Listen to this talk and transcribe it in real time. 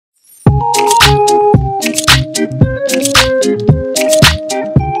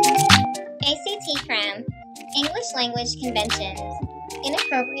English language conventions.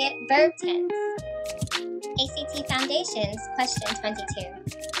 Inappropriate verb tense. ACT Foundations, question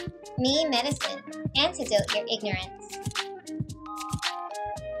 22. Me, medicine. Antidote your ignorance.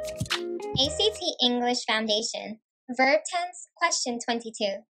 ACT English Foundation. Verb tense, question 22.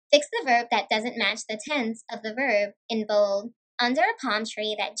 Fix the verb that doesn't match the tense of the verb in bold. Under a palm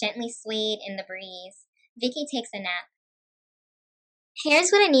tree that gently swayed in the breeze, Vicky takes a nap.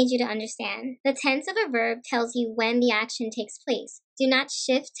 Here's what I need you to understand. The tense of a verb tells you when the action takes place. Do not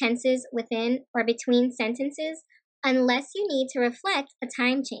shift tenses within or between sentences unless you need to reflect a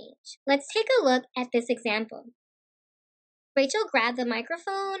time change. Let's take a look at this example. Rachel grabbed the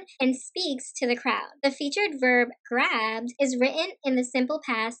microphone and speaks to the crowd. The featured verb grabbed is written in the simple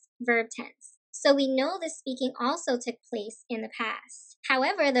past verb tense, so we know the speaking also took place in the past.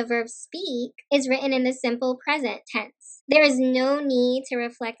 However, the verb speak is written in the simple present tense. There is no need to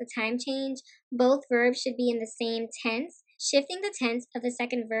reflect a time change. Both verbs should be in the same tense. Shifting the tense of the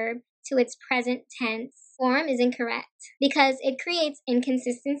second verb to its present tense form is incorrect because it creates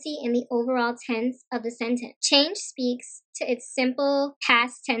inconsistency in the overall tense of the sentence. Change speaks to its simple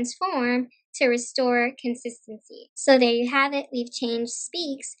past tense form to restore consistency. So there you have it. We've changed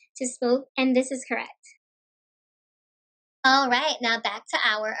speaks to spoke, and this is correct. All right, now back to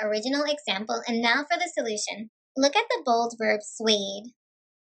our original example, and now for the solution. Look at the bold verb swayed.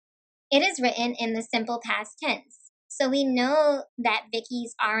 It is written in the simple past tense, so we know that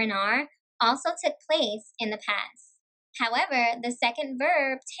Vicky's R&R also took place in the past. However, the second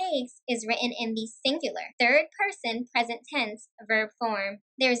verb takes is written in the singular, third person present tense verb form.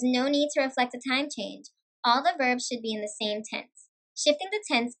 There is no need to reflect a time change. All the verbs should be in the same tense. Shifting the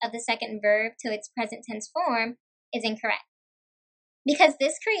tense of the second verb to its present tense form is incorrect, because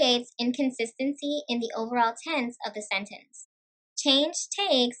this creates inconsistency in the overall tense of the sentence. Change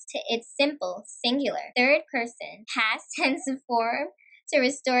takes to its simple, singular, third person, past tense form to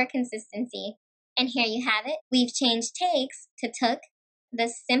restore consistency. And here you have it. We've changed takes to took, the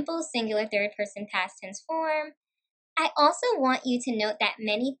simple, singular, third person, past tense form. I also want you to note that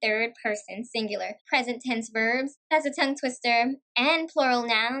many third person, singular, present tense verbs, that's a tongue twister, and plural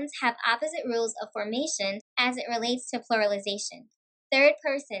nouns have opposite rules of formation as it relates to pluralization. Third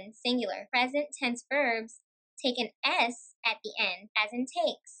person, singular, present tense verbs take an S at the end, as in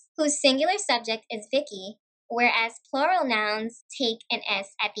takes, whose singular subject is Vicky, whereas plural nouns take an S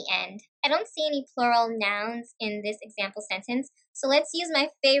at the end. I don't see any plural nouns in this example sentence, so let's use my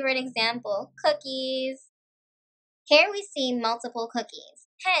favorite example, cookies. Here we see multiple cookies,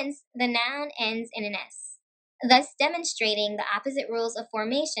 hence the noun ends in an S, thus demonstrating the opposite rules of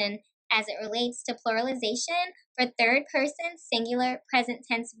formation as it relates to pluralization for third person, singular, present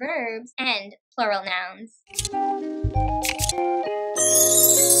tense verbs and plural nouns.